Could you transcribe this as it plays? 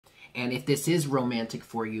And if this is romantic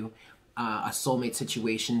for you, a soulmate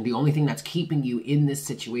situation, the only thing that's keeping you in this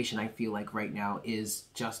situation, I feel like right now, is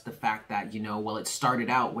just the fact that, you know, well, it started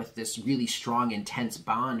out with this really strong, intense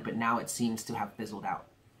bond, but now it seems to have fizzled out.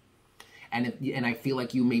 And I feel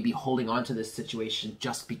like you may be holding on to this situation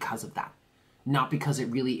just because of that. Not because it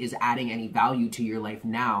really is adding any value to your life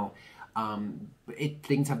now.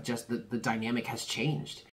 Things have just, the dynamic has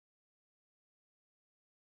changed.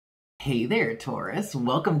 Hey there, Taurus.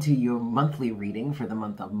 Welcome to your monthly reading for the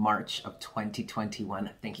month of March of 2021.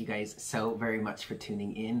 Thank you guys so very much for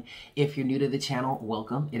tuning in. If you're new to the channel,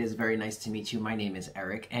 welcome. It is very nice to meet you. My name is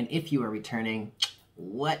Eric. And if you are returning,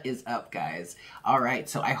 what is up, guys? All right,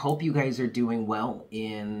 so I hope you guys are doing well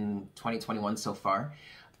in 2021 so far.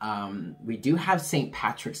 We do have St.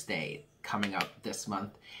 Patrick's Day coming up this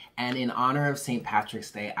month. And in honor of St. Patrick's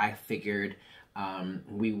Day, I figured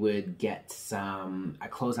we would get I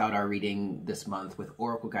close out our reading this month with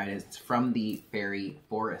Oracle guidance from the Fairy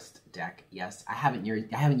Forest deck. Yes, I haven't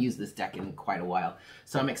used this deck in quite a while,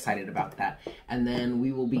 so I'm excited about that. And then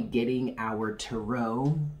we will be getting our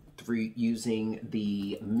tarot through using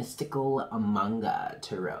the Mystical Manga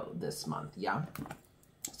Tarot this month. Yeah.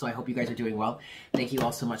 So I hope you guys are doing well. Thank you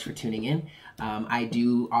all so much for tuning in. I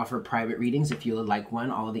do offer private readings if you would like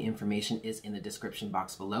one. All of the information is in the description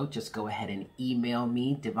box below. Just go ahead and email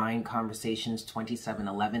me,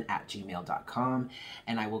 divineconversations2711@gmail.com,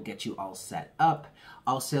 and I will get you all set up.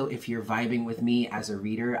 Also, if you're vibing with me as a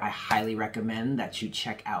reader, I highly recommend that you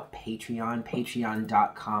check out Patreon,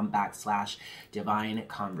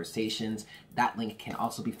 patreon.com/divineconversations. That link can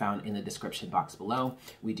also be found in the description box below.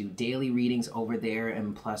 We do daily readings over there,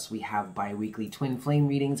 and plus we have bi-weekly twin flame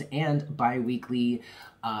readings and bi-weekly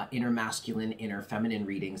inner masculine, inner feminine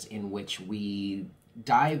readings, in which we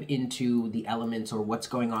dive into the elements or what's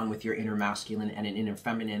going on with your inner masculine and an inner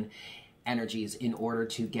feminine energies in order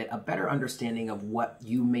to get a better understanding of what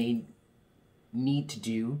you may need to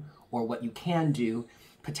do or what you can do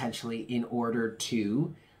potentially in order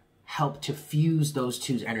to help to fuse those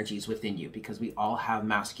two energies within you, because we all have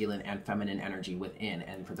masculine and feminine energy within.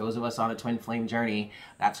 And for those of us on a twin flame journey,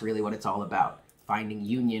 that's really what it's all about, finding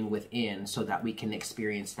union within so that we can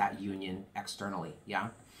experience that union externally. Yeah.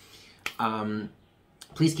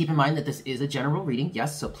 Please keep in mind that this is a general reading,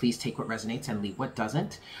 yes, so please take what resonates and leave what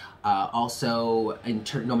doesn't. Also,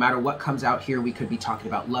 no matter what comes out here, we could be talking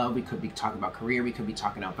about love, we could be talking about career, we could be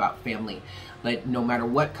talking about family. But no matter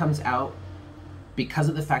what comes out, because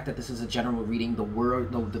of the fact that this is a general reading, the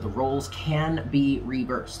roles can be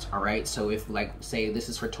reversed, all right? So if, like, say this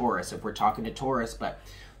is for Taurus, if we're talking to Taurus, but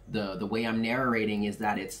the way I'm narrating is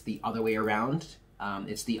that it's the other way around.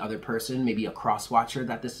 It's the other person, maybe a cross-watcher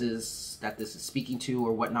that this is speaking to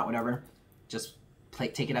or whatnot, whatever. Just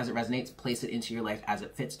take it as it resonates, place it into your life as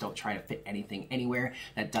it fits. Don't try to fit anything anywhere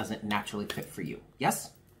that doesn't naturally fit for you.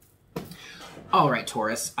 Yes? All right,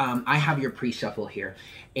 Taurus, I have your pre-shuffle here,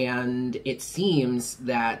 and it seems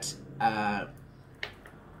that I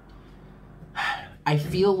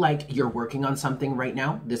feel like you're working on something right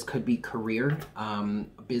now. This could be career,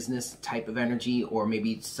 business type of energy, or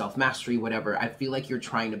maybe self-mastery, whatever. I feel like you're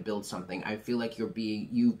trying to build something. I feel like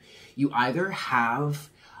you either have,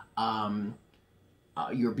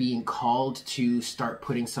 you're being called to start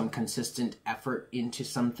putting some consistent effort into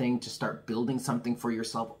something, to start building something for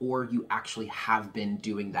yourself, or you actually have been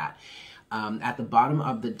doing that. At the bottom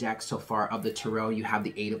of the deck so far of the tarot, you have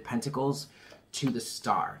the Eight of Pentacles to the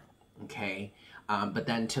Star, okay? But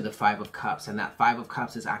then to the Five of Cups, and that Five of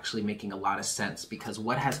Cups is actually making a lot of sense, because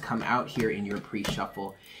what has come out here in your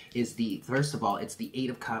pre-shuffle is first of all, it's the Eight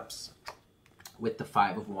of Cups with the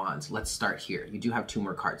Five of Wands. Let's start here. You do have two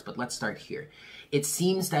more cards, but let's start here. It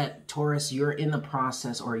seems that, Taurus, you're in the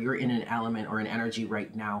process, or you're in an element or an energy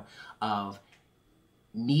right now of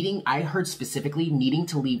I heard specifically, needing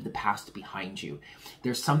to leave the past behind you.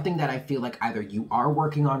 There's something that I feel like either you are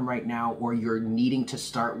working on right now, or you're needing to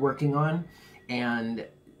start working on, and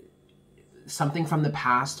something from the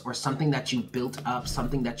past, or something that you built up,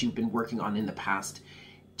 something that you've been working on in the past,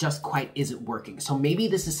 just quite isn't working. So maybe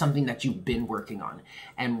this is something that you've been working on,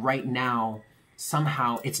 and right now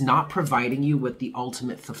somehow it's not providing you with the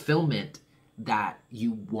ultimate fulfillment that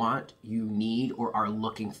you want, you need, or are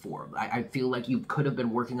looking for. I feel like you could have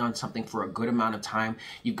been working on something for a good amount of time.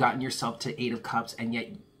 You've gotten yourself to Eight of Cups, and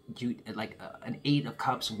yet you like an Eight of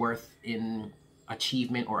Cups worth in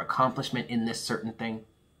achievement or accomplishment in this certain thing,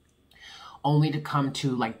 only to come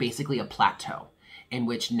to like basically a plateau, in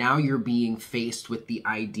which now you're being faced with the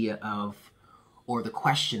idea of, or the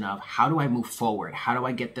question of, how do I move forward? How do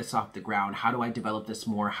I get this off the ground? How do I develop this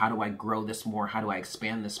more? How do I grow this more? How do I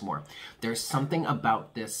expand this more? There's something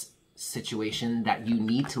about this situation that you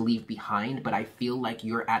need to leave behind, but I feel like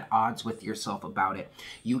you're at odds with yourself about it.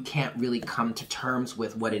 You can't really come to terms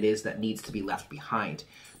with what it is that needs to be left behind.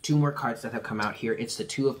 Two more cards that have come out here. It's the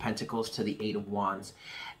Two of Pentacles to the Eight of Wands.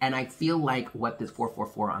 And I feel like what this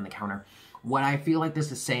 444 on the counter, what I feel like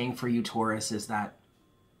this is saying for you, Taurus, is that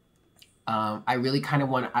I really kind of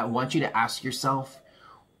want you to ask yourself,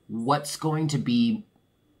 what's going to be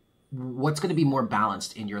more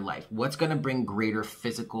balanced in your life? What's going to bring greater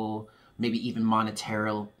physical, maybe even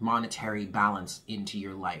monetary balance into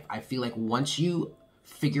your life? I feel like once you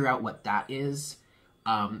figure out what that is,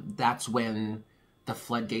 that's when the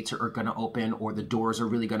floodgates are going to open, or the doors are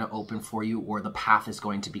really going to open for you, or the path is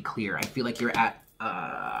going to be clear. I feel like you're at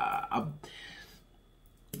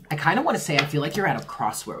I kind of want to say I feel like you're at a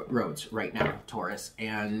crossroads right now, Taurus,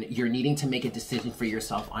 and you're needing to make a decision for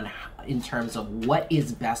yourself on in terms of what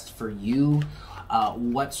is best for you,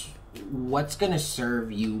 what's going to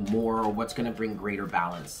serve you more, or what's going to bring greater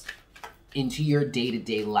balance into your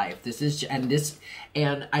day-to-day life.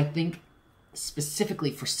 And I think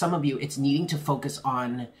specifically for some of you, it's needing to focus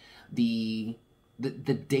on the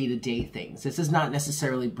day-to-day things. This is not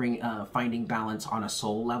necessarily finding balance on a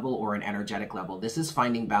soul level or an energetic level. This is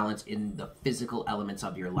finding balance in the physical elements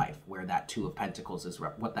of your life, where that Two of Pentacles is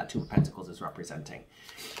what that Two of Pentacles is representing.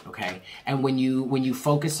 Okay, and when you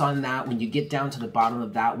focus on that, when you get down to the bottom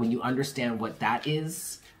of that, when you understand what that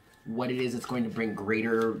is, what it is that's going to bring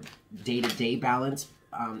greater day-to-day balance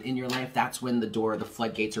in your life, that's when the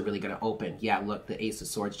floodgates are really going to open. Yeah, look, the Ace of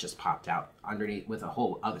Swords just popped out underneath with a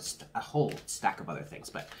whole stack of other things,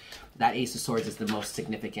 but that Ace of Swords is the most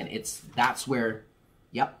significant. That's where,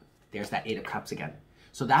 yep, there's that Eight of Cups again.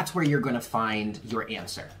 So that's where you're going to find your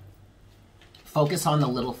answer. Focus on the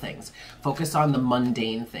little things. Focus on the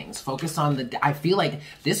mundane things. Focus on I feel like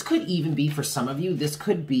this could even be, for some of you, this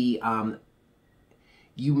could be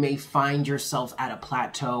you may find yourself at a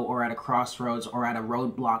plateau or at a crossroads or at a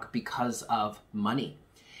roadblock because of money.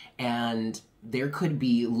 And there could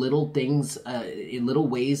be little things, little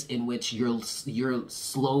ways in which you're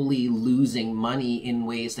slowly losing money in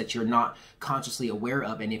ways that you're not consciously aware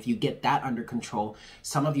of. And if you get that under control,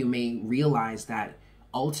 some of you may realize that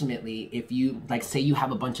ultimately, if you, like, say you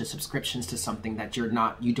have a bunch of subscriptions to something that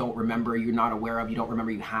you don't remember, you're not aware of, you don't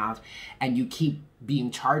remember you have, and you keep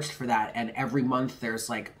being charged for that, and every month there's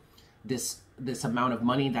like this amount of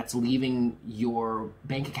money that's leaving your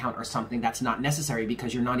bank account or something that's not necessary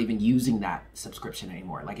because you're not even using that subscription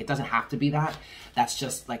anymore. Like, it doesn't have to be that. That's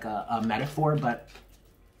just like a metaphor, but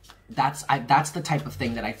that's the type of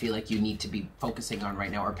thing that I feel like you need to be focusing on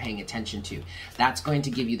right now, or paying attention to. That's going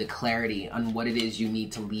to give you the clarity on what it is you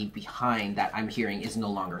need to leave behind that I'm hearing is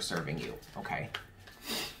no longer serving you, okay?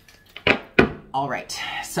 All right,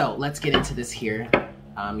 so let's get into this here.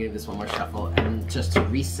 I'm gonna give this one more shuffle and just to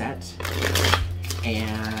reset.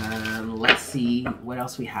 And let's see what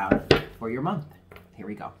else we have for your month. Here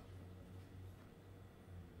we go.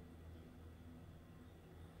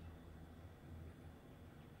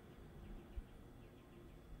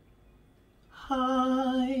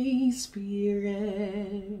 Hi,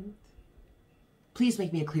 Spirit. Please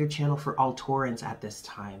make me a clear channel for all Taurans at this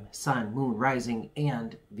time. Sun, Moon, Rising,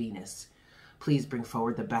 and Venus. Please bring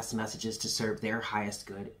forward the best messages to serve their highest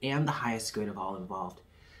good and the highest good of all involved.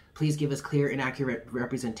 Please give us clear and accurate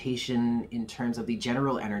representation in terms of the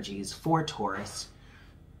general energies for Taurus,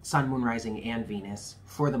 Sun, Moon, Rising, and Venus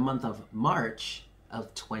for the month of March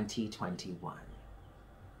of 2021.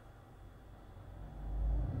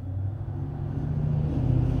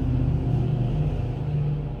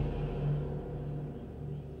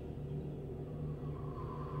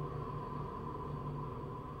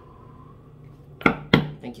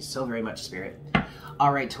 Thank you so very much, Spirit.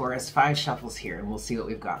 All right, Taurus, 5 shuffles here, and we'll see what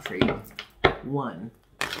we've got for you. 1,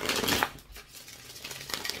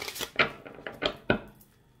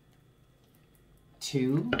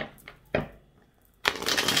 2,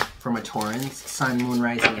 for my Taurans, Sun, Moon,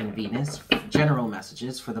 Rising, and Venus. General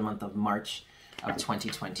messages for the month of March of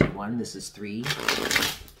 2021. This is 3.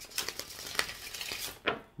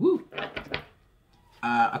 Woo!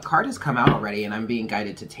 A card has come out already, and I'm being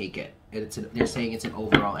guided to take it. They're saying it's an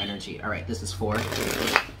overall energy. All right, this is 4. So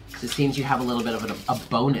it seems you have a little bit of a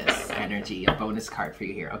bonus energy, a bonus card for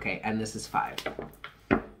you here. Okay, and this is 5.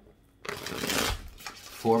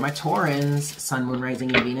 For my Taurans, Sun, Moon,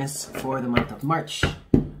 Rising, and Venus for the month of March of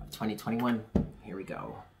 2021. Here we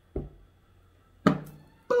go.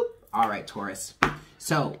 Boop. All right, Taurus.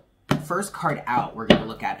 So, first card out we're going to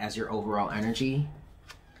look at as your overall energy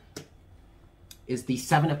is the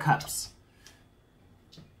 7 of Cups.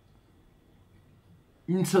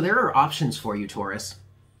 And so there are options for you, Taurus.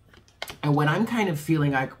 And what I'm kind of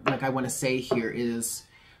feeling like I want to say here is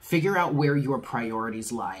figure out where your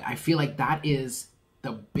priorities lie. I feel like that is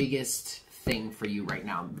the biggest thing for you right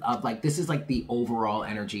now. Like, this is like the overall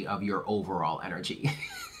energy of your overall energy,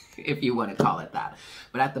 if you want to call it that.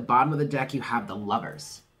 But at the bottom of the deck, you have the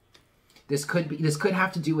Lovers. This could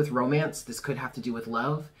have to do with romance. This could have to do with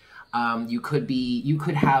love. You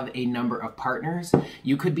could have a number of partners.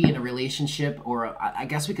 You could be in a relationship, or I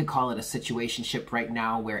guess we could call it a situationship right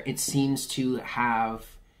now, where it seems to have,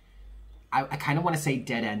 I kind of want to say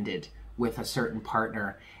dead-ended with a certain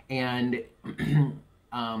partner. And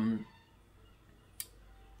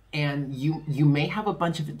and you may have a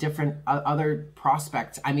bunch of different other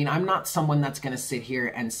prospects. I mean, I'm not someone that's going to sit here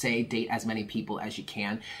and say date as many people as you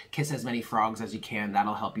can, kiss as many frogs as you can.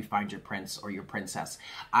 That'll help you find your prince or your princess.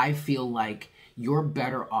 I feel like you're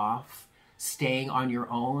better off staying on your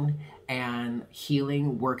own and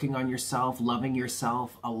healing, working on yourself, loving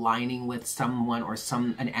yourself, aligning with someone or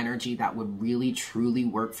an energy that would really truly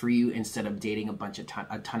work for you, instead of dating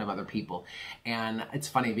a ton of other people. And it's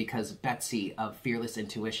funny because Betsy of Fearless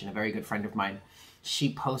Intuition, a very good friend of mine,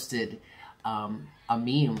 she posted a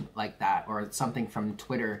meme like that, or something from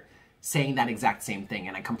Twitter, saying that exact same thing,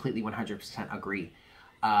 and I completely 100% agree.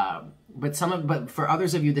 But for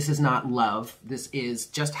others of you, this is not love. This is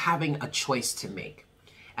just having a choice to make.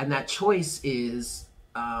 And that choice is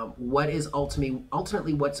what is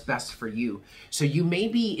ultimately what's best for you. So you may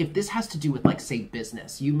be, if this has to do with, like, say,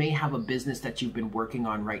 business, you may have a business that you've been working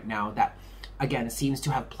on right now that, again, seems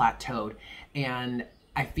to have plateaued. And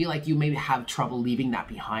I feel like you may have trouble leaving that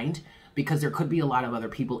behind, because there could be a lot of other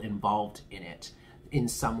people involved in it in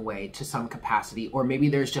some way, to some capacity, or maybe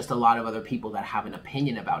there's just a lot of other people that have an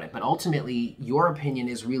opinion about it. But ultimately, your opinion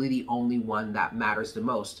is really the only one that matters the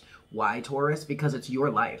most. Why, Taurus? Because it's your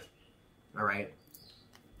life, all right?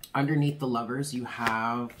 Underneath the Lovers, you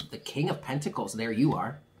have the King of Pentacles. There you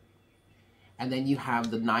are. And then you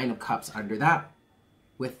have the Nine of Cups under that,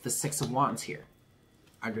 with the Six of Wands here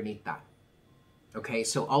underneath that. Okay,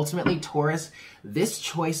 so ultimately, Taurus, this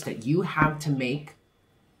choice that you have to make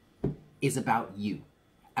is about you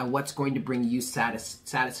and what's going to bring you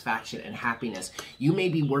satisfaction and happiness. You may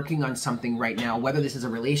be working on something right now, whether this is a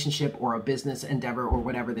relationship or a business endeavor or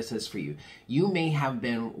whatever this is for you. You may have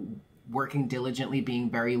been working diligently,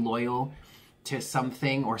 being very loyal to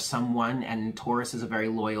something or someone, and Taurus is a very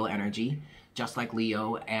loyal energy, just like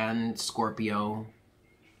Leo and Scorpio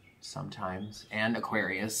sometimes, and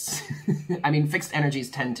Aquarius. I mean, fixed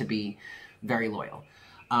energies tend to be very loyal.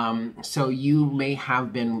 So you may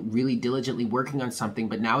have been really diligently working on something,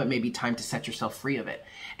 but now it may be time to set yourself free of it,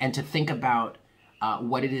 and to think about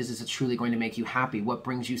what it is that's truly going to make you happy, what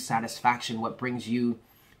brings you satisfaction, what brings you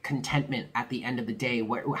contentment at the end of the day,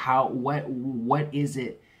 what is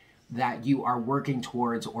it that you are working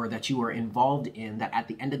towards, or that you are involved in, that at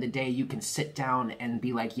the end of the day you can sit down and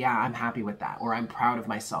be like, yeah, I'm happy with that, or I'm proud of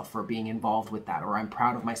myself for being involved with that, or I'm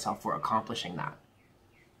proud of myself for accomplishing that.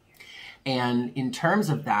 And in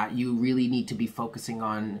terms of that, you really need to be focusing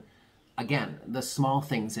on, again, the small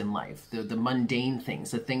things in life, the mundane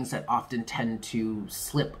things, the things that often tend to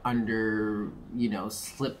slip under,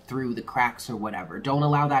 slip through the cracks or whatever. Don't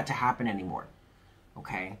allow that to happen anymore,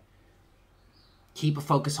 okay? Keep a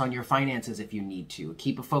focus on your finances if you need to.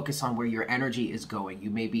 Keep a focus on where your energy is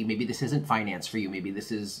going. Maybe this isn't finance for you. Maybe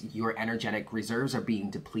this is your energetic reserves are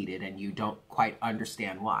being depleted and you don't quite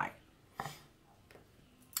understand why.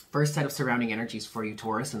 First set of surrounding energies for you,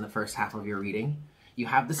 Taurus, in the first half of your reading. You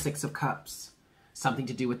have the Six of Cups, something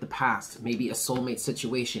to do with the past, maybe a soulmate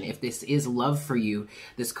situation. If this is love for you,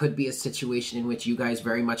 this could be a situation in which you guys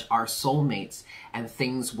very much are soulmates, and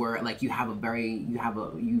things were like you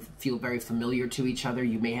feel very familiar to each other.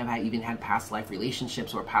 You may have even had past life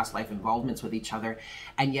relationships or past life involvements with each other,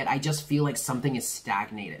 and yet I just feel like something is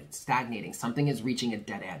stagnating. Something is reaching a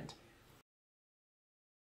dead end.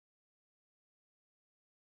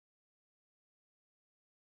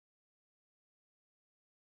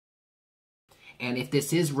 And if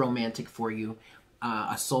this is romantic for you,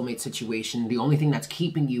 a soulmate situation, the only thing that's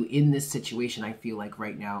keeping you in this situation, I feel like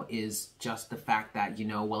right now, is just the fact that,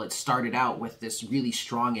 well, it started out with this really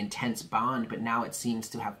strong, intense bond, but now it seems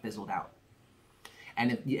to have fizzled out.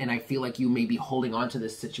 And I feel like you may be holding on to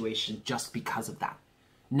this situation just because of that.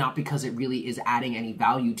 Not because it really is adding any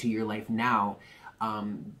value to your life now.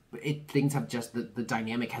 Things have just, the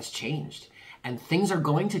dynamic has changed. And things are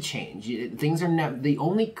going to change. Things are the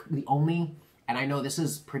only, and I know this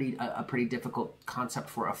is a pretty difficult concept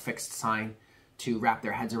for a fixed sign to wrap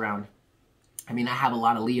their heads around. I mean, I have a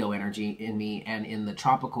lot of Leo energy in me, and in the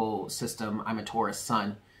tropical system, I'm a Taurus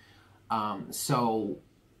sun. So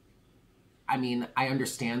I mean, I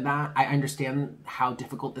understand that. I understand how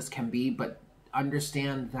difficult this can be, but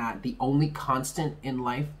understand that the only constant in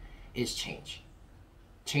life is change.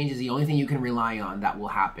 Change is the only thing you can rely on that will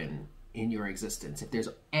happen in your existence. If there's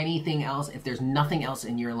anything else, if there's nothing else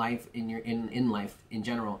in your life, in life in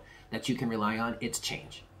general that you can rely on, it's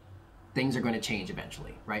change. Things are going to change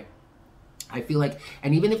eventually, right? I feel like,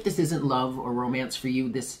 and even if this isn't love or romance for you,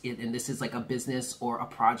 this is like a business or a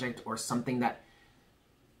project or something that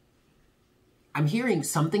I'm hearing,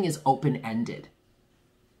 something is open-ended,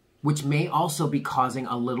 which may also be causing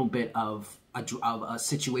a little bit of a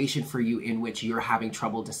situation for you in which you're having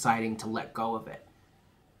trouble deciding to let go of it.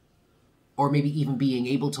 Or maybe even being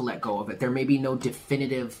able to let go of it. There may be no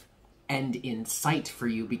definitive end in sight for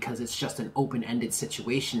you because it's just an open-ended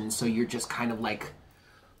situation. So you're just kind of like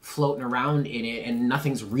floating around in it and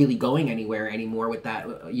nothing's really going anywhere anymore with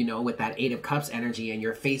that, you know, with that Eight of Cups energy, and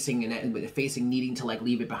you're facing needing to like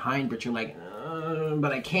leave it behind, but you're like,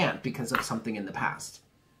 but I can't because of something in the past.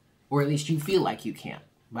 Or at least you feel like you can't.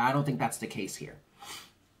 But I don't think that's the case here.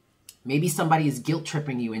 Maybe somebody is guilt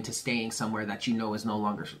tripping you into staying somewhere that you know is no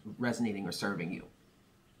longer resonating or serving you.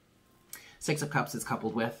 Six of Cups is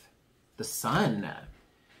coupled with the Sun.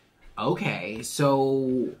 Okay,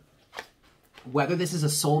 so whether this is a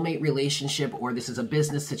soulmate relationship or this is a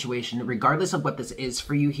business situation, regardless of what this is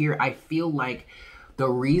for you here, I feel like the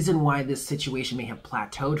reason why this situation may have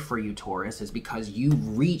plateaued for you, Taurus, is because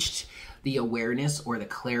you've reached the awareness or the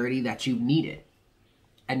clarity that you needed.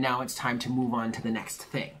 And now it's time to move on to the next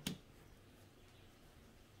thing.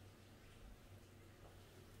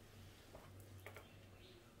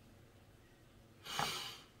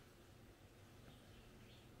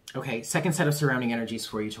 Okay, second set of surrounding energies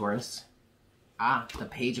for you, Taurus. The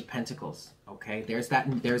Page of Pentacles. Okay,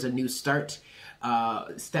 there's a new start,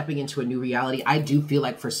 stepping into a new reality. I do feel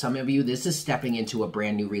like for some of you, this is stepping into a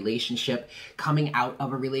brand new relationship, coming out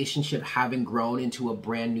of a relationship, having grown into a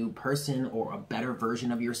brand new person or a better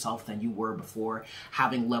version of yourself than you were before,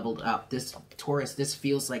 having leveled up. This Taurus, this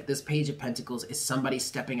feels like this Page of Pentacles is somebody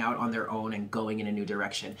stepping out on their own and going in a new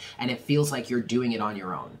direction. And it feels like you're doing it on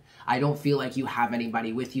your own. I don't feel like you have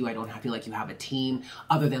anybody with you. I don't feel like you have a team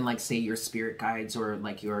other than like say your spirit guides or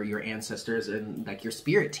like your ancestors and like your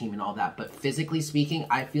spirit team and all that. But physically speaking,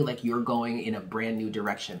 I feel like you're going in a brand new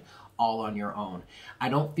direction all on your own. I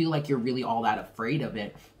don't feel like you're really all that afraid of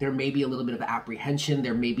it. There may be a little bit of apprehension.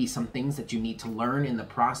 There may be some things that you need to learn in the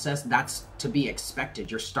process. That's to be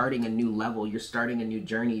expected. You're starting a new level. You're starting a new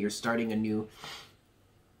journey. You're starting a new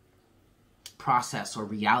process or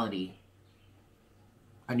reality.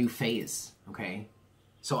 A new phase, okay?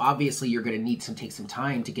 So obviously you're going to need to take some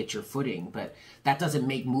time to get your footing, but that doesn't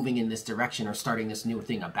make moving in this direction or starting this new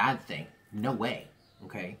thing a bad thing. No way,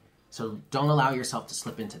 okay? So don't allow yourself to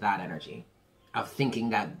slip into that energy of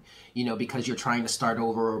thinking that, you know, because you're trying to start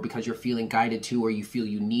over or because you're feeling guided to or you feel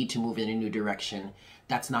you need to move in a new direction,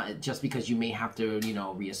 that's not just because you may have to, you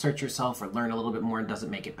know, reassert yourself or learn a little bit more and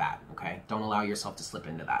doesn't make it bad, okay? Don't allow yourself to slip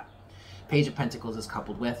into that. Page of Pentacles is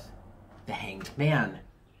coupled with the Hanged Man.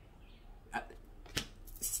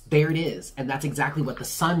 There it is. And that's exactly what the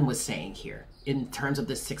Sun was saying here in terms of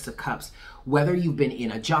the Six of Cups. Whether you've been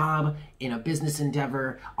in a job, in a business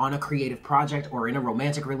endeavor, on a creative project, or in a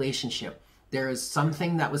romantic relationship, there is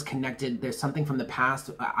something that was connected. There's something from the past.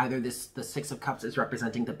 Either the Six of Cups is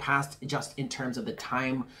representing the past just in terms of the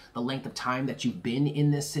time, the length of time that you've been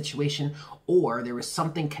in this situation, or there was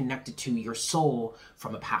something connected to your soul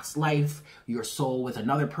from a past life, your soul with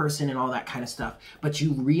another person and all that kind of stuff. But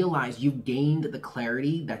you realize you gained the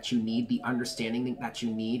clarity that you need, the understanding that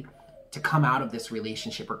you need to come out of this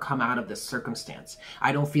relationship or come out of this circumstance.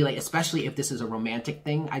 I don't feel like, especially if this is a romantic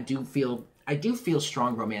thing, I do feel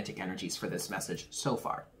strong romantic energies for this message so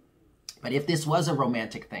far. But if this was a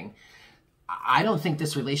romantic thing, I don't think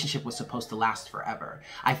this relationship was supposed to last forever.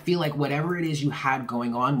 I feel like whatever it is you had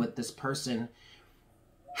going on with this person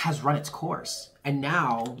has run its course. And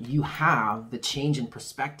now you have the change in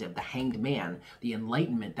perspective, the Hanged Man, the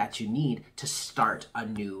enlightenment that you need to start a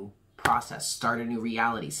new process, start a new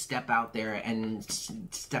reality, step out there and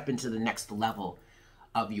step into the next level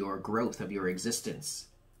of your growth, of your existence,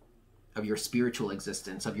 of your spiritual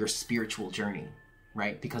existence, of your spiritual journey,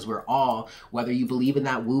 right? Because we're all, whether you believe in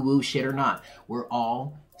that woo-woo shit or not, we're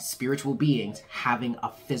all spiritual beings having a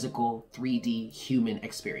physical 3D human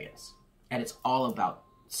experience. And it's all about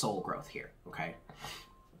soul growth here, okay?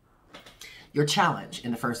 Your challenge in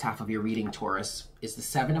the first half of your reading, Taurus, is the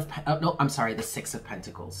the Six of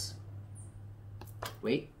Pentacles.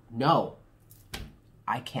 Wait, no,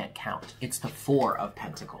 I can't count. It's the Four of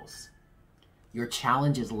Pentacles. Your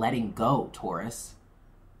challenge is letting go, Taurus.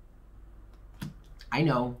 I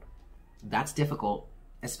know That's difficult,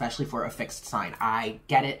 especially for a fixed sign. I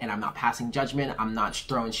get it, and I'm not passing judgment. I'm not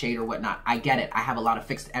throwing shade or whatnot. I get it. I have a lot of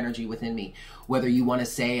fixed energy within me. Whether you want to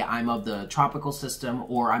say I'm of the tropical system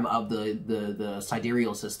or I'm of the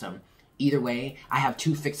sidereal system. Either way, I have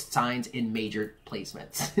 2 fixed signs in major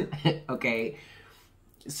placements. Okay?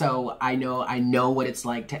 So I know what it's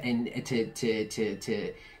like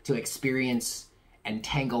to experience and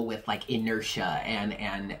tangle with like inertia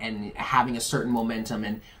and having a certain momentum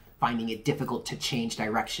and finding it difficult to change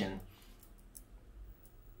direction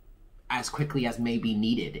as quickly as may be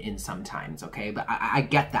needed in sometimes, okay? But I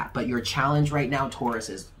get that. But your challenge right now, Taurus,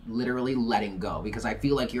 is literally letting go, because I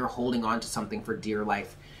feel like you're holding on to something for dear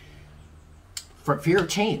life, for fear of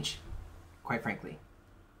change, quite frankly.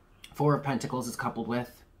 4 of Pentacles is coupled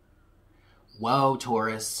with, whoa,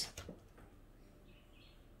 Taurus,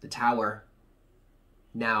 the Tower.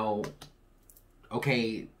 Now,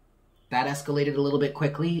 okay, that escalated a little bit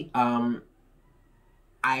quickly.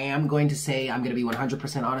 I am going to say, I'm going to be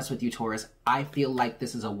 100% honest with you, Taurus. I feel like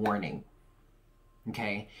this is a warning,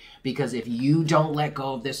 okay? Because if you don't let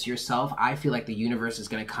go of this yourself, I feel like the universe is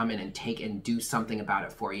going to come in and take and do something about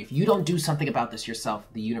it for you. If you don't do something about this yourself,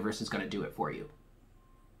 the universe is going to do it for you.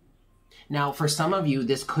 Now, for some of you,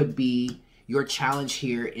 this could be your challenge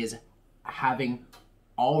here is having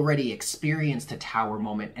already experienced a Tower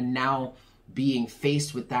moment, and now being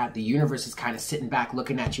faced with that, the universe is kind of sitting back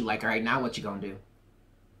looking at you like, all right, now what you gonna do?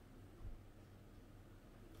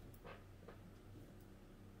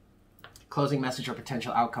 Closing message or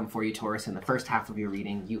potential outcome for you, Taurus, in the first half of your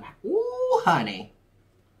reading. Ooh, honey.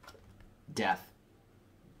 Death.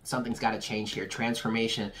 Something's got to change here.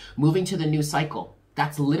 Transformation. Moving to the new cycle.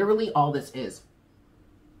 That's literally all this is.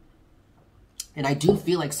 And I do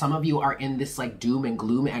feel like some of you are in this like doom and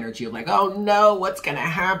gloom energy of like, oh no, what's going to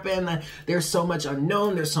happen? There's so much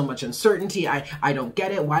unknown. There's so much uncertainty. I don't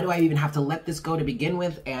get it. Why do I even have to let this go to begin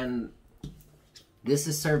with? And this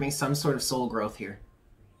is serving some sort of soul growth here.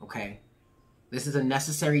 Okay. This is a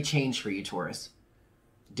necessary change for you, Taurus.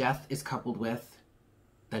 Death is coupled with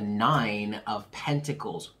the 9 of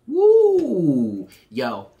Pentacles. Woo!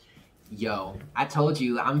 Yo, I told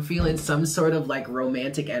you, I'm feeling some sort of like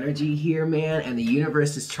romantic energy here, man. And the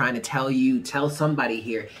universe is trying to tell somebody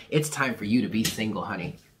here, it's time for you to be single,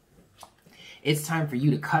 honey. It's time for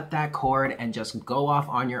you to cut that cord and just go off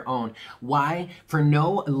on your own. Why?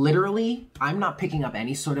 Literally, I'm not picking up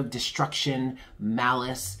any sort of destruction,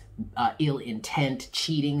 malice, ill intent,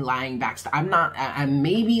 cheating, lying, backstab. I'm not, and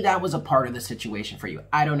maybe that was a part of the situation for you.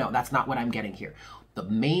 I don't know. That's not what I'm getting here. The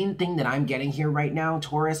main thing that I'm getting here right now,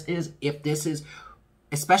 Taurus, is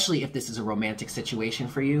especially if this is a romantic situation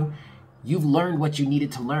for you, you've learned what you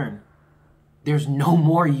needed to learn. There's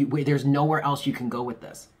there's nowhere else you can go with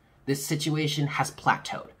this. This situation has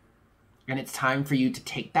plateaued, and it's time for you to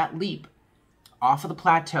take that leap off of the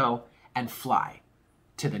plateau and fly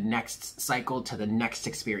to the next cycle, to the next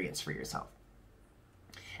experience for yourself.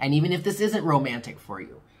 And even if this isn't romantic for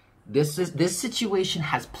you, this situation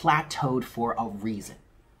has plateaued for a reason.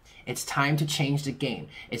 It's time to change the game.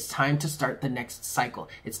 It's time to start the next cycle.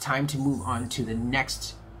 It's time to move on to the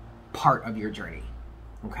next part of your journey.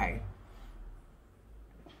 Okay?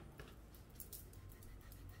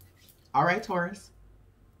 All right, Taurus.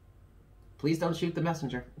 Please don't shoot the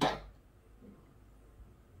messenger.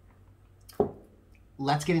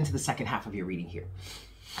 Let's get into the second half of your reading here.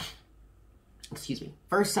 Excuse me.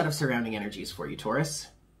 First set of surrounding energies for you, Taurus.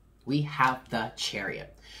 We have the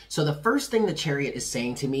Chariot. So the first thing the Chariot is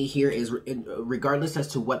saying to me here is, regardless as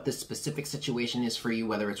to what this specific situation is for you,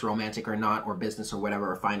 whether it's romantic or not, or business or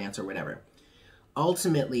whatever, or finance or whatever,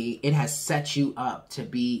 ultimately it has set you up to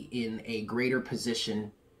be in a greater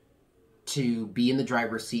position to be in the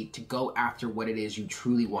driver's seat, to go after what it is you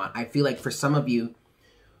truly want. I feel like for some of you,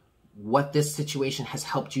 what this situation has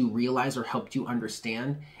helped you realize or helped you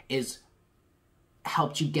understand is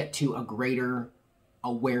helped you get to a greater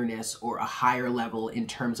awareness or a higher level in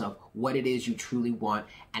terms of what it is you truly want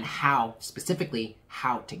and how, specifically,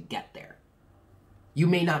 how to get there. You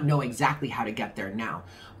may not know exactly how to get there now,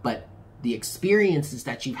 but the experiences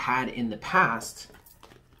that you've had in the past,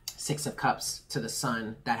 6 of Cups to the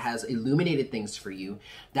Sun, that has illuminated things for you,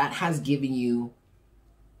 that has given you,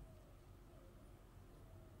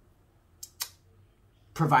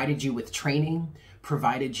 provided you with training,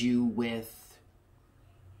 provided you with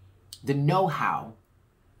the know-how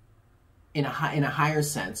in a higher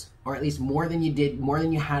sense, or at least more than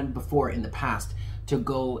you had before in the past, to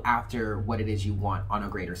go after what it is you want on a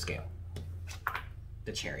greater scale.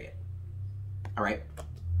 The Chariot. All right.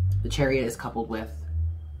 The Chariot is coupled with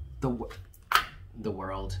the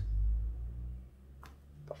World.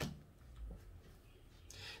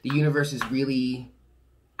 The universe is really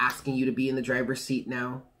asking you to be in the driver's seat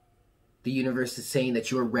now. The universe is saying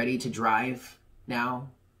that you're ready to drive now.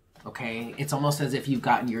 Okay? It's almost as if you've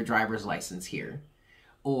gotten your driver's license here,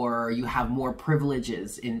 or you have more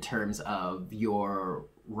privileges in terms of your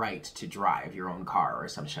right to drive your own car or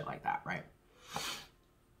some shit like that, right?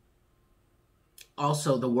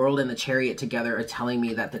 Also, the world and the chariot together are telling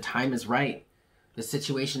me that the time is right. The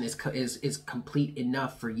situation is complete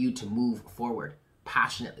enough for you to move forward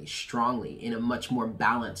passionately, strongly, in a much more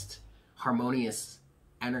balanced, harmonious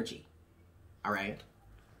energy. All right?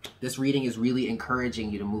 This reading is really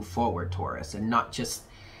encouraging you to move forward, Taurus, and not just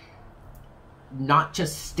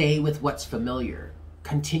stay with what's familiar.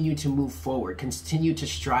 Continue to move forward. Continue to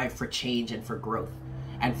strive for change and for growth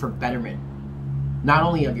and for betterment, not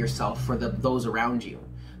only of yourself, for those around you.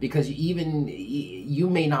 Because even you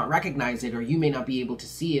may not recognize it, or you may not be able to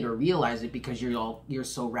see it or realize it because you're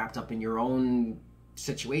so wrapped up in your own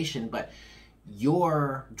situation. But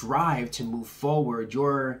your drive to move forward,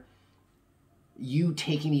 you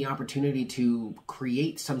taking the opportunity to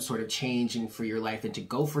create some sort of change for your life, and to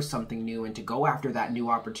go for something new, and to go after that new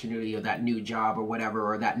opportunity or that new job or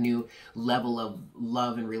whatever, or that new level of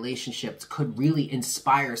love and relationships, could really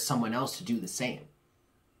inspire someone else to do the same.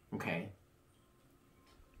 Okay?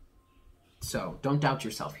 So don't doubt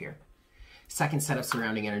yourself here. Second set of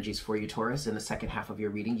surrounding energies for you, Taurus. In the second half of your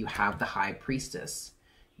reading, you have the High Priestess.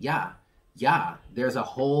 Yeah, there's a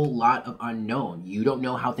whole lot of unknown. You don't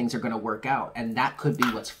know how things are going to work out. And that could be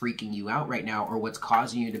what's freaking you out right now, or what's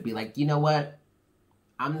causing you to be like, you know what?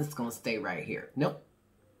 I'm just going to stay right here. Nope.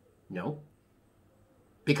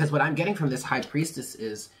 Because what I'm getting from this High Priestess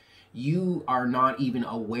is you are not even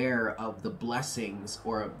aware of the blessings,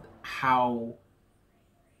 or how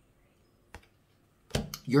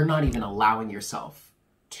you're not even allowing yourself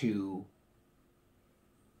to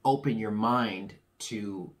open your mind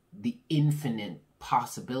to the infinite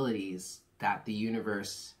possibilities that the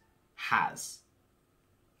universe has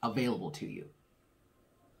available to you.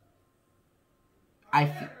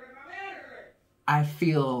 I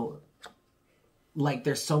feel like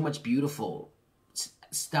there's so much beautiful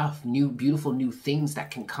stuff, beautiful new things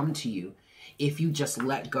that can come to you if you just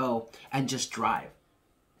let go and just drive.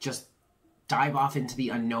 Just dive off into the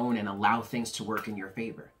unknown and allow things to work in your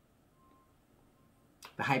favor.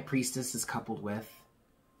 The High Priestess is coupled with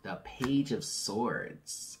the Page of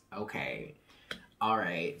Swords. Okay. All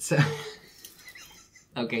right. So,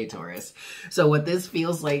 okay, Taurus. So what this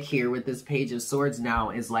feels like here with this Page of Swords now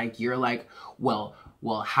is like, you're like, well,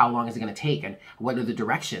 how long is it going to take? And what are the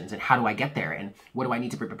directions? And how do I get there? And what do I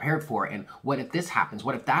need to be prepared for? And what if this happens?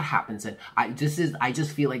 What if that happens? And I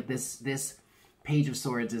just feel like this Page of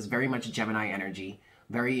Swords is very much Gemini energy,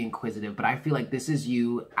 very inquisitive, but I feel like this is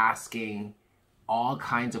you asking all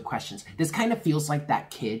kinds of questions. This kind of feels like that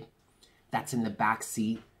kid that's in the back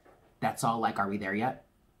seat that's all like, are we there yet?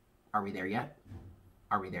 Are we there yet?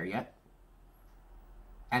 Are we there yet?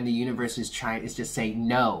 And the universe is just saying,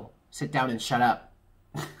 no, sit down and shut up.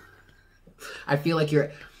 I feel like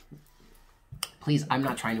please, I'm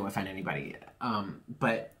not trying to offend anybody,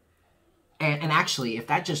 but and actually, if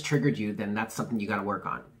that just triggered you, then that's something you got to work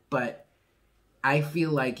on. But I feel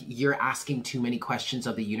like you're asking too many questions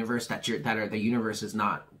of the universe that the universe is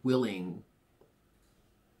not willing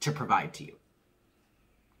to provide to you.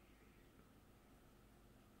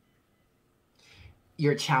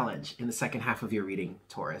 Your challenge in the second half of your reading,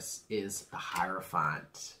 Taurus, is the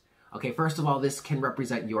Hierophant. Okay, first of all, this can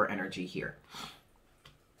represent your energy here.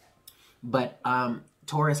 But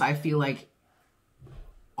Taurus, I feel like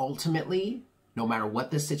ultimately, no matter what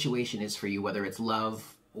this situation is for you, whether it's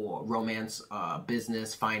love or romance,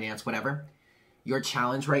 business, finance, whatever, your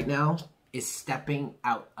challenge right now is stepping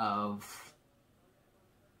out of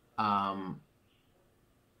a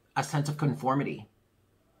sense of conformity.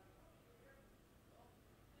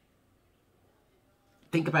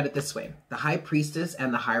 Think about it this way. The High Priestess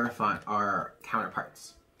and the Hierophant are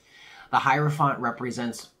counterparts. The Hierophant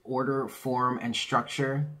represents order, form, and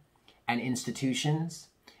structure and institutions.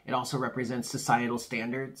 It also represents societal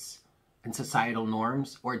standards and societal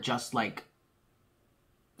norms, or just like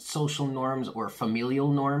social norms or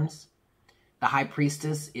familial norms. The High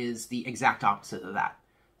Priestess is the exact opposite of that.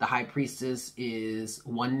 The High Priestess is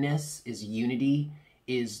oneness, is unity,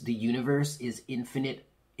 is the universe, is infinite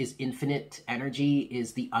energy,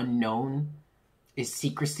 is the unknown, is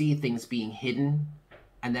secrecy, things being hidden,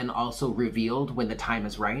 and then also revealed when the time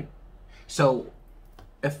is right. So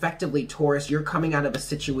effectively, Taurus, you're coming out of a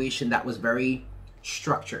situation that was very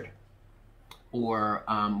structured, or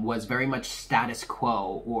was very much status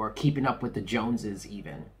quo, or keeping up with the Joneses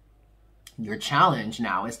even. Your challenge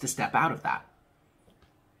now is to step out of that.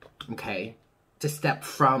 okay? To step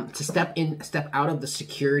out of the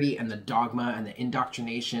security and the dogma and the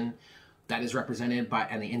indoctrination that is represented by,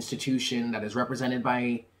 and the institution that is represented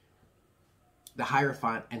by the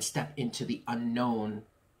Hierophant, and step into the unknown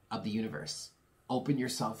of the universe. Open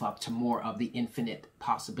yourself up to more of the infinite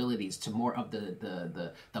possibilities, to more of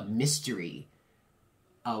the mystery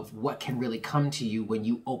of what can really come to you when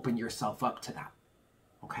you open yourself up to that,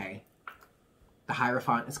 okay? The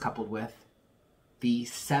Hierophant is coupled with the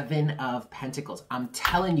Seven of Pentacles. I'm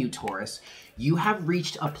telling you, Taurus, you have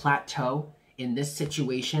reached a plateau in this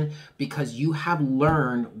situation because you have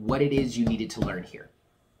learned what it is you needed to learn here.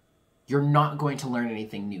 You're not going to learn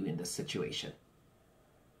anything new in this situation.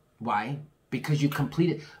 Why? Because you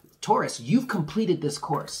completed, Taurus, you've completed this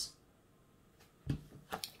course.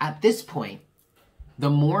 At this point, the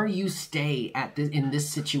more you stay in this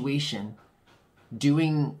situation,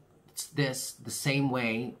 doing this the same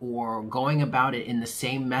way or going about it in the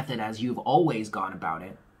same method as you've always gone about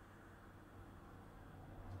it,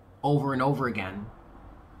 over and over again,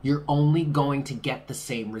 you're only going to get the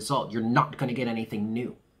same result. You're not going to get anything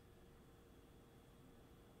new.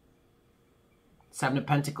 Seven of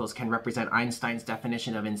Pentacles can represent Einstein's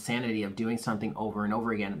definition of insanity, of doing something over and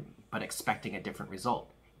over again, but expecting a different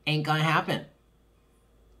result. Ain't gonna happen.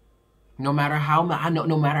 No matter how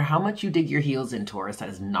much you dig your heels in, Taurus, that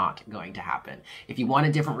is not going to happen. If you want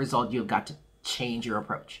a different result, you've got to change your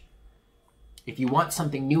approach. If you want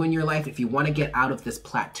something new in your life, if you want to get out of this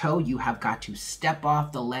plateau, you have got to step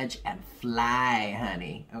off the ledge and fly,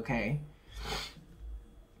 honey, okay?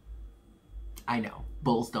 I know,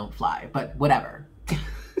 bulls don't fly, but whatever.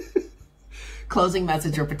 Closing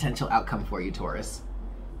message or potential outcome for you, Taurus,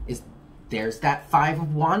 is there's that Five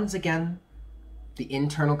of Wands again. The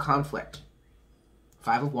internal conflict.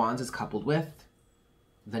 Five of Wands is coupled with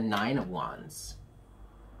the Nine of Wands.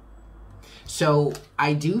 So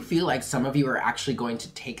I do feel like some of you are actually going to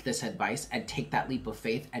take this advice and take that leap of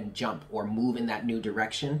faith and jump or move in that new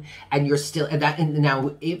direction. And you're still,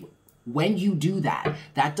 when you do that,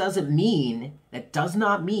 that does not mean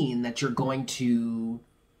that you're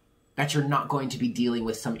not going to be dealing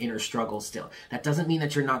with some inner struggle still. That doesn't mean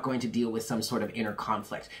that you're not going to deal with some sort of inner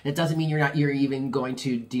conflict. That doesn't mean you're even going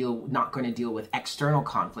to not going to deal with external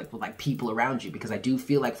conflict with like people around you, because I do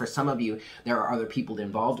feel like for some of you, there are other people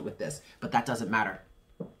involved with this, but that doesn't matter.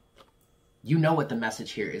 You know what the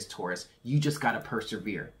message here is, Taurus. You just got to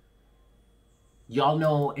persevere. Y'all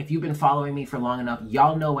know, if you've been following me for long enough,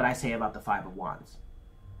 y'all know what I say about the Five of Wands.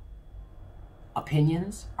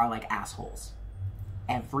 Opinions are like assholes.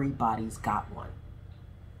 Everybody's got one.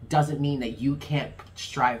 Doesn't mean that you can't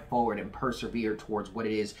strive forward and persevere towards what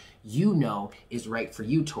it is you know is right for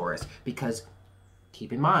you, Taurus, because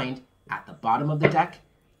keep in mind, at the bottom of the deck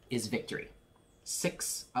is victory.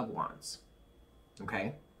 Six of Wands.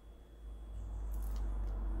 Okay?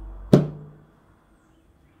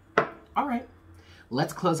 All right.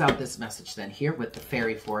 Let's close out this message then here with the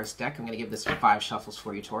Fairy Forest deck. I'm going to give this 5 shuffles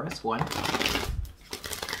for you, Taurus. 1.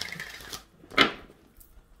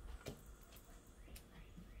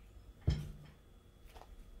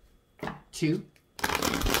 2.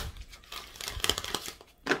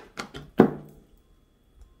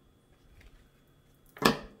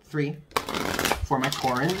 3. For my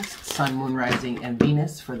Taurans, Sun, Moon, Rising, and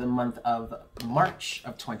Venus for the month of March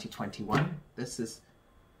of 2021. This is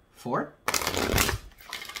 4.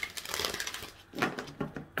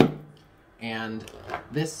 And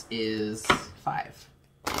this is 5.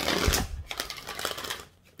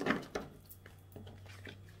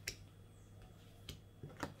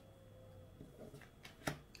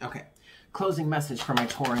 Okay. Closing message for my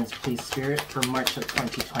Taurans, please, Spirit, for March of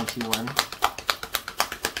 2021.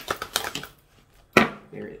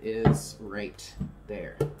 There it is, right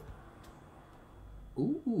there.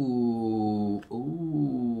 Ooh,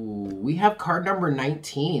 ooh. We have card number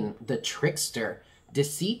 19, the Trickster.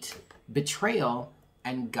 Deceit, betrayal,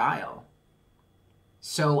 and guile.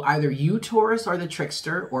 So either you, Taurus, are the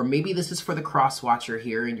trickster, or maybe this is for the cross watcher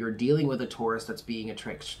here and you're dealing with a Taurus that's being a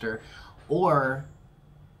trickster, or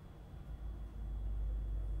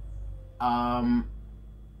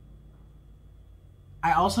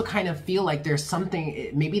I also kind of feel like there's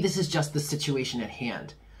something, maybe this is just the situation at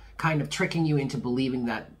hand, kind of tricking you into believing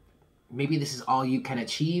that maybe this is all you can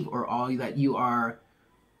achieve or all that you are.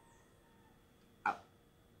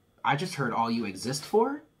 I just heard all you exist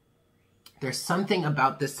for. There's something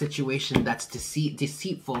about this situation that's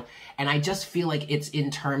deceitful, and I just feel like it's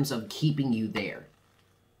in terms of keeping you there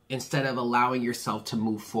instead of allowing yourself to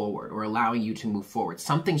move forward or allowing you to move forward.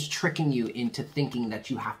 Something's tricking you into thinking that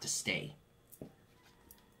you have to stay.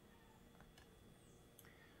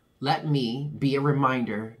 Let me be a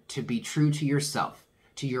reminder to be true to yourself,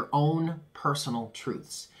 to your own personal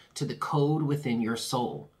truths, to the code within your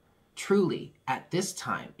soul. Truly, at this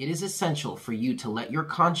time, it is essential for you to let your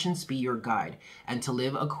conscience be your guide and to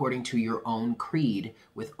live according to your own creed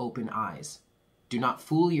with open eyes. Do not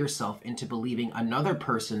fool yourself into believing another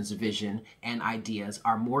person's vision and ideas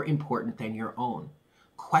are more important than your own.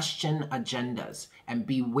 Question agendas and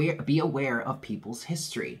be aware of people's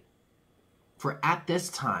history. For at this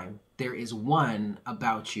time, there is one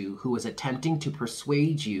about you who is attempting to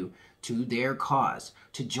persuade you to their cause,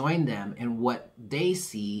 to join them in what they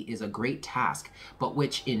see is a great task, but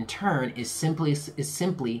which in turn is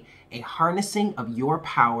simply a harnessing of your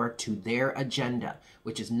power to their agenda,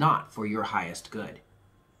 which is not for your highest good.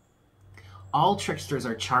 All tricksters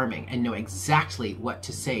are charming and know exactly what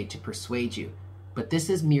to say to persuade you, but this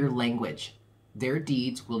is mere language. Their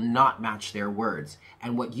deeds will not match their words,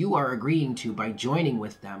 and what you are agreeing to by joining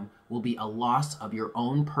with them will be a loss of your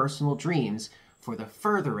own personal dreams for the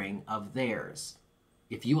furthering of theirs.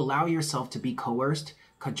 If you allow yourself to be coerced,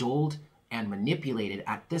 cajoled, and manipulated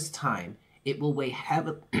at this time, it will weigh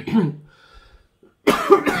heavily.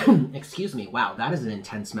 Excuse me. Wow, that is an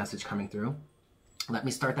intense message coming through. Let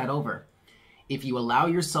me start that over. If you allow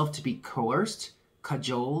yourself to be coerced,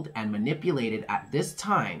 cajoled, and manipulated at this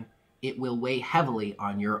time, it will weigh heavily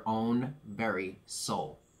on your own very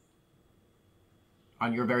soul.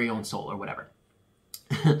 On your very own soul, or whatever.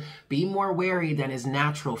 Be more wary than is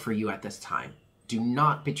natural for you at this time. Do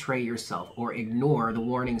not betray yourself or ignore the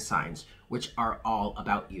warning signs, which are all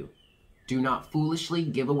about you. Do not foolishly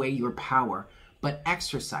give away your power, but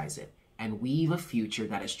exercise it and weave a future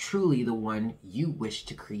that is truly the one you wish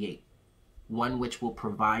to create. One which will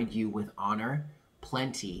provide you with honor,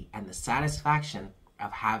 plenty, and the satisfaction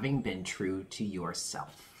of having been true to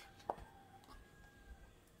yourself.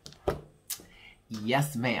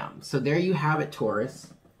 Yes, ma'am. So there you have it,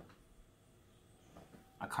 Taurus.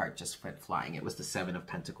 A card just went flying. It was the Seven of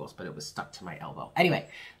Pentacles, but it was stuck to my elbow. Anyway,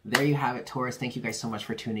 there you have it, Taurus. Thank you guys so much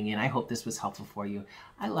for tuning in. I hope this was helpful for you.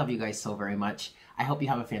 I love you guys so very much. I hope you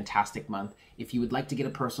have a fantastic month. If you would like to get a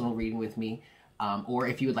personal reading with me, or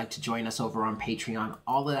if you would like to join us over on Patreon,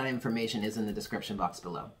 all of that information is in the description box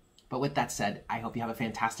below. But with that said, I hope you have a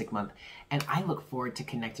fantastic month, and I look forward to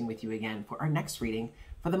connecting with you again for our next reading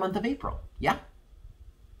for the month of April. Yeah?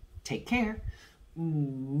 Take care.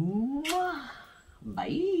 Mwah.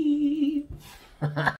 Bye.